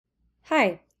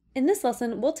Hi, in this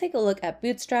lesson, we'll take a look at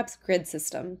Bootstrap's grid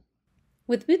system.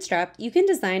 With Bootstrap, you can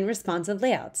design responsive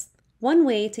layouts. One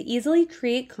way to easily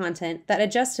create content that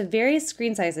adjusts to various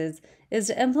screen sizes is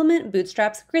to implement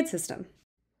Bootstrap's grid system.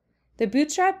 The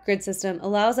Bootstrap grid system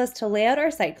allows us to lay out our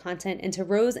site content into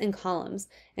rows and columns,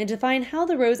 and define how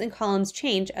the rows and columns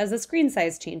change as the screen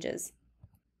size changes.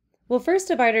 We'll first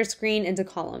divide our screen into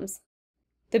columns.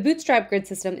 The Bootstrap grid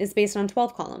system is based on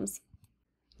 12 columns.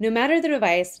 No matter the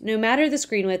device, no matter the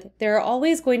screen width, there are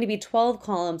always going to be 12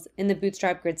 columns in the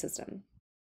Bootstrap grid system.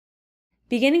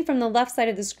 Beginning from the left side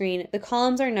of the screen, the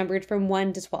columns are numbered from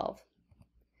 1 to 12.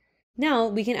 Now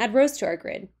we can add rows to our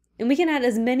grid, and we can add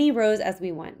as many rows as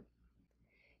we want.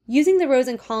 Using the rows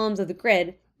and columns of the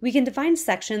grid, we can define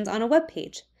sections on a web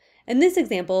page. In this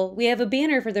example, we have a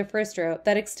banner for the first row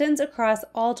that extends across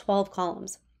all 12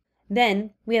 columns.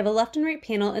 Then, we have a left and right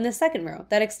panel in the second row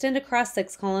that extend across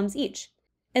 6 columns each.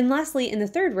 And lastly, in the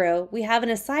third row, we have an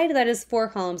aside that is 4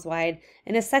 columns wide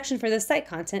and a section for the site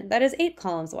content that is 8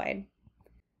 columns wide.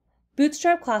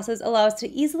 Bootstrap classes allow us to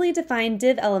easily define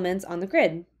div elements on the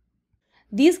grid.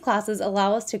 These classes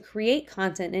allow us to create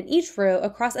content in each row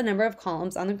across a number of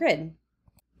columns on the grid.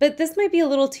 But this might be a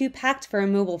little too packed for a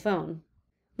mobile phone.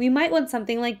 We might want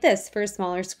something like this for a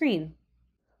smaller screen.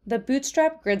 The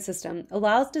Bootstrap grid system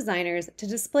allows designers to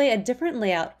display a different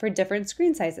layout for different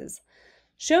screen sizes.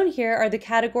 Shown here are the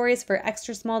categories for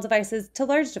extra small devices to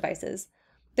large devices.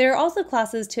 There are also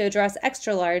classes to address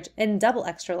extra large and double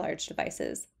extra large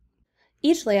devices.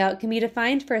 Each layout can be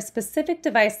defined for a specific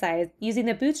device size using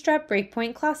the Bootstrap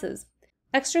breakpoint classes.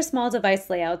 Extra small device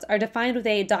layouts are defined with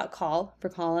a .col for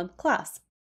column class.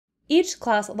 Each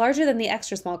class larger than the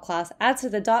extra small class adds to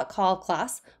the .col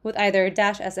class with either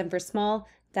 -sm for small,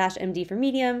 -md for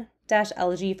medium,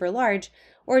 -lg for large,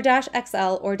 or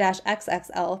 -xl or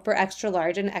 -xxl for extra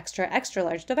large and extra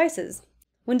large devices.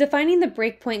 When defining the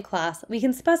breakpoint class, we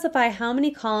can specify how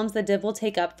many columns the div will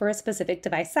take up for a specific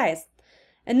device size.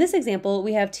 In this example,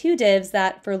 we have 2 divs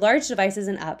that, for large devices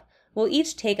and up, will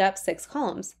each take up 6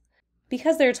 columns.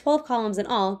 Because there are 12 columns in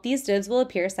all, these divs will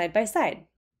appear side by side.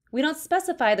 We don't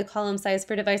specify the column size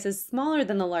for devices smaller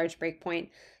than the large breakpoint,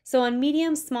 so on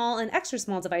medium, small, and extra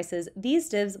small devices, these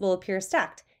divs will appear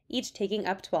stacked, each taking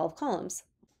up 12 columns.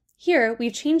 Here,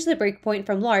 we've changed the breakpoint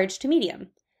from large to medium.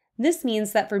 This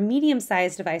means that for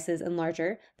medium-sized devices and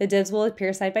larger, the divs will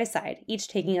appear side by side, each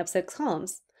taking up 6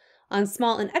 columns. On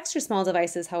small and extra small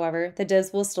devices, however, the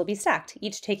divs will still be stacked,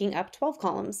 each taking up 12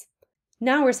 columns.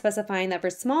 Now we're specifying that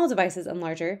for small devices and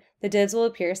larger, the divs will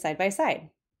appear side by side.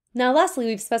 Now lastly,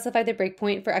 we've specified the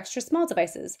breakpoint for extra small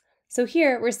devices. So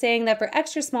here, we're saying that for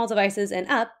extra small devices and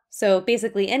up, so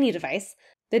basically any device,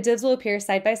 the divs will appear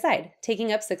side by side,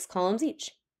 taking up 6 columns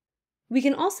each. We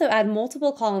can also add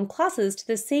multiple column classes to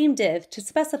the same div to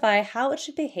specify how it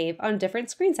should behave on different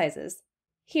screen sizes.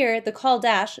 Here, the col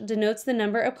dash denotes the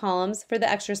number of columns for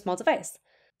the extra small device.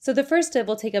 So the first div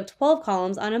will take up 12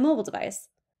 columns on a mobile device,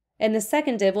 and the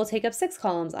second div will take up 6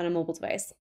 columns on a mobile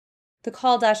device. The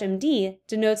col -md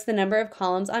denotes the number of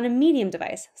columns on a medium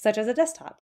device, such as a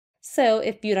desktop. So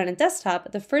if viewed on a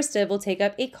desktop, the first div will take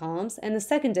up 8 columns, and the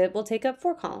second div will take up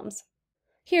 4 columns.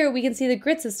 Here we can see the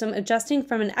grid system adjusting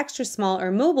from an extra small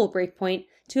or mobile breakpoint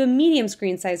to a medium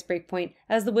screen size breakpoint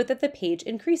as the width of the page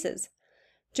increases.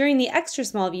 During the extra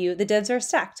small view, the divs are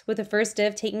stacked, with the first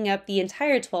div taking up the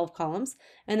entire 12 columns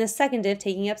and the second div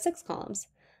taking up 6 columns.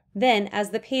 Then,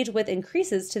 as the page width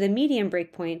increases to the medium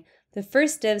breakpoint, the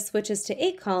first div switches to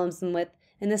 8 columns in width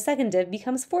and the second div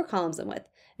becomes 4 columns in width,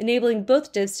 enabling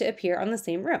both divs to appear on the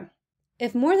same row.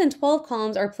 If more than 12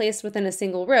 columns are placed within a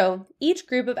single row, each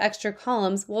group of extra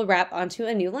columns will wrap onto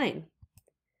a new line.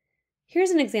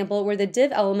 Here's an example where the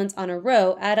div elements on a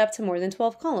row add up to more than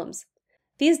 12 columns.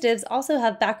 These divs also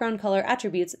have background color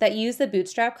attributes that use the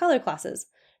Bootstrap color classes.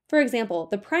 For example,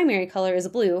 the primary color is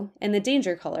blue and the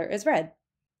danger color is red.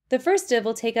 The first div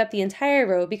will take up the entire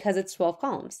row because it's 12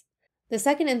 columns. The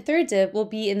second and third div will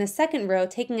be in the second row,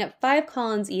 taking up 5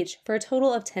 columns each for a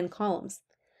total of 10 columns.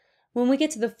 When we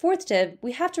get to the fourth div,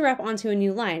 we have to wrap onto a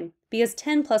new line because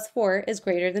 10 plus 4 is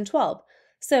greater than 12,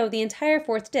 so the entire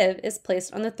fourth div is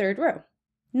placed on the third row.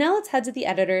 Now let's head to the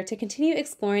editor to continue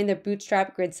exploring the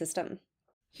Bootstrap grid system.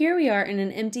 Here we are in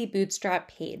an empty Bootstrap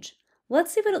page.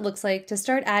 Let's see what it looks like to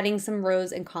start adding some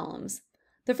rows and columns.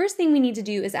 The first thing we need to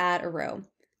do is add a row.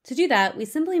 To do that, we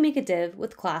simply make a div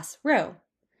with class row.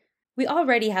 We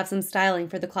already have some styling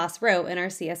for the class row in our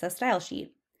CSS style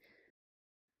sheet.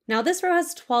 Now this row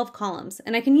has 12 columns,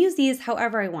 and I can use these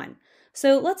however I want.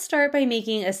 So let's start by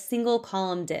making a single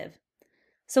column div.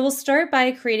 So we'll start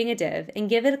by creating a div and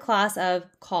give it a class of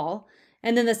col,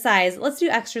 And then the size, let's do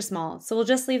extra small. So we'll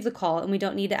just leave the call and we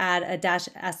don't need to add a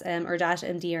 -sm or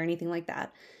 -md or anything like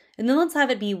that. And then let's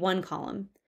have it be one column.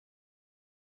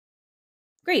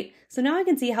 Great, so now I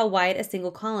can see how wide a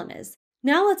single column is.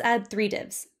 Now let's add 3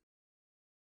 divs.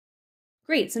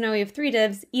 Great, so now we have 3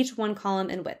 divs, each 1 column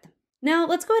in width. Now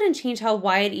let's go ahead and change how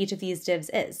wide each of these divs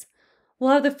is. We'll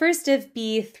have the first div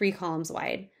be 3 columns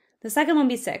wide. The second one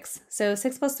be 6, so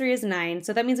 6 plus 3 is 9,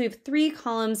 so that means we have 3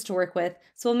 columns to work with,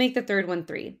 so we'll make the third one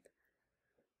 3.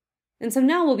 And so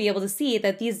now we'll be able to see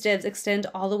that these divs extend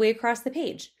all the way across the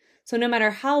page. So no matter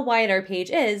how wide our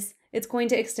page is, it's going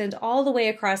to extend all the way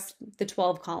across the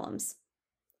 12 columns.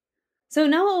 So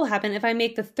now what will happen if I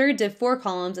make the third div 4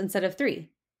 columns instead of 3?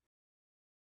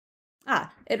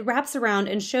 It wraps around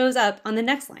and shows up on the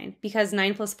next line because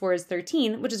 9 plus 4 is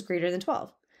 13, which is greater than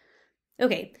 12.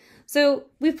 Okay, so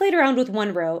we've played around with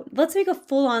one row. Let's make a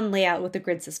full-on layout with the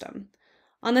grid system.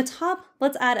 On the top,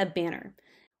 let's add a banner.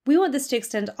 We want this to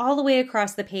extend all the way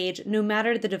across the page no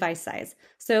matter the device size,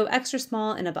 so extra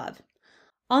small and above.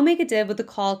 I'll make a div with the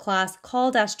call class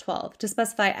call-12 to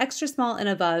specify extra small and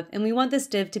above, and we want this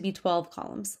div to be 12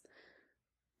 columns.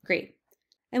 Great.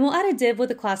 And we'll add a div with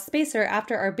the class spacer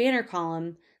after our banner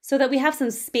column so that we have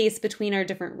some space between our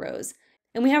different rows.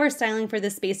 And we have our styling for the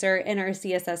spacer in our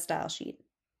CSS style sheet.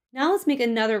 Now let's make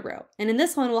another row, and in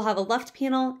this one we'll have a left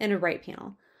panel and a right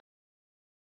panel.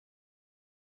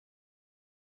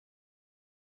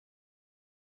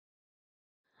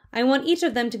 I want each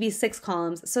of them to be 6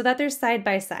 columns so that they're side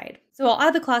by side. So I'll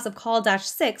add the class of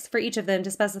call-6 for each of them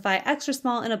to specify extra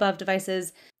small and above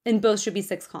devices, and both should be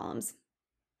 6 columns.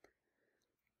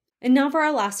 And now for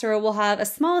our last row, we'll have a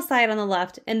small aside on the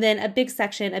left and then a big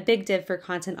section, a big div for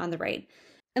content on the right.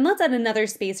 And let's add another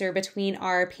spacer between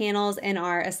our panels and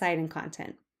our aside and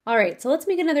content. All right, so let's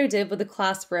make another div with the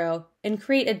class row and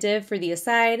create a div for the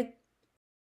aside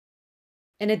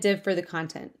and a div for the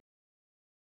content.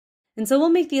 And so we'll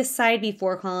make the aside be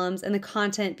 4 columns and the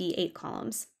content be 8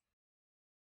 columns.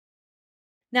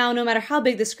 Now, no matter how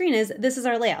big the screen is, this is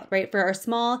our layout, right? For our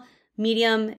small,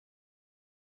 medium,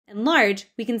 and large,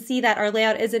 we can see that our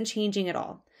layout isn't changing at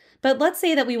all. But let's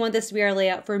say that we want this to be our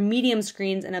layout for medium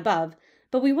screens and above,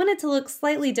 but we want it to look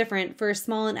slightly different for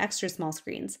small and extra small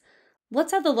screens.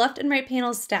 Let's have the left and right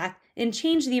panels stack and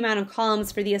change the amount of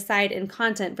columns for the aside and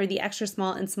content for the extra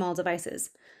small and small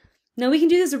devices. Now we can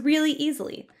do this really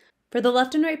easily. For the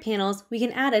left and right panels, we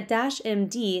can add a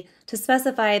 -md to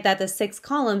specify that the 6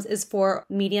 columns is for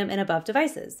medium and above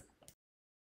devices.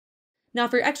 Now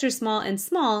for extra small and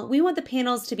small, we want the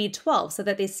panels to be 12 so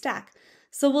that they stack.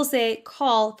 So we'll say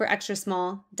call for extra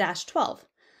small -12.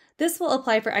 This will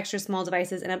apply for extra small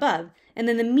devices and above, and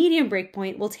then the medium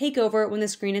breakpoint will take over when the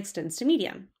screen extends to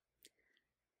medium.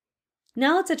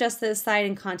 Now let's adjust the aside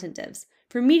and content divs.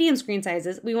 For medium screen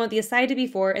sizes, we want the aside to be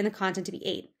 4 and the content to be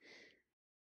 8.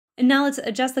 And now let's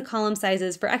adjust the column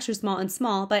sizes for extra small and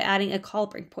small by adding a call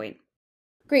breakpoint.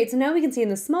 Great, so now we can see in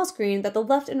the small screen that the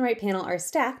left and right panel are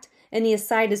stacked, and the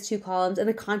aside is 2 columns and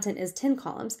the content is 10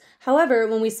 columns. However,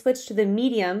 when we switch to the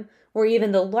medium or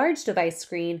even the large device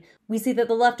screen, we see that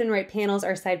the left and right panels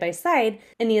are side by side,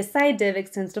 and the aside div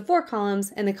extends to 4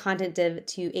 columns and the content div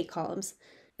to 8 columns.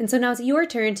 And so now it's your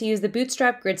turn to use the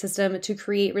Bootstrap grid system to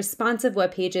create responsive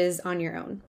web pages on your own.